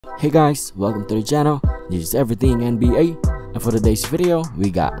Hey guys, welcome to the channel. This is everything NBA, and for today's video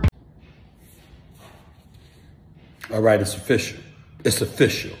we got. Alright, it's official. It's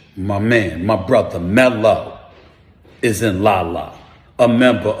official. My man, my brother Melo is in La La, a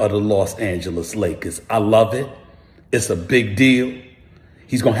member of the Los Angeles Lakers. I love it. It's a big deal.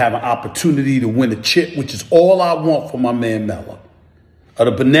 He's going to have an opportunity to win a chip, which is all I want for my man Melo. Of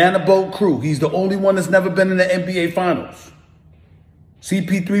the Banana Boat crew, he's the only one that's never been in the NBA Finals.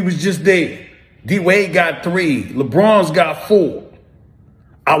 CP3 was just there. D-Wade got 3. LeBron's got 4.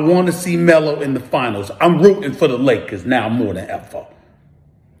 I want to see Melo in the finals. I'm rooting for the Lakers now more than ever.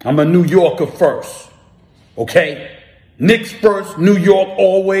 I'm a New Yorker first. Okay? Knicks first, New York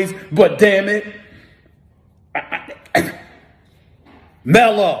always. But damn it.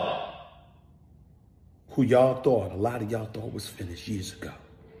 Melo. Who y'all thought, a lot of y'all thought was finished years ago.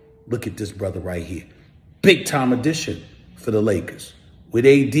 Look at this brother right here. Big time addition for the Lakers. With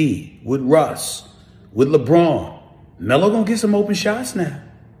AD, with Russ, with LeBron. Melo gonna get some open shots now.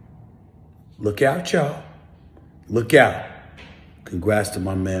 Look out, y'all. Look out. Congrats to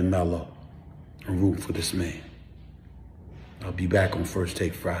my man Melo. I'm rooting for this man. I'll be back on First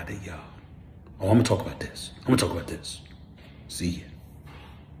Take Friday, y'all. Oh, I'm gonna talk about this. See ya.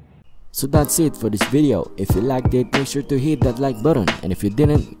 So that's it for this video. If you liked it, make sure to hit that like button, and if you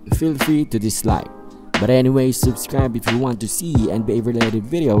didn't, feel free to dislike. But anyway, subscribe if you want to see NBA related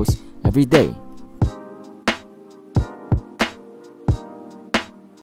videos every day.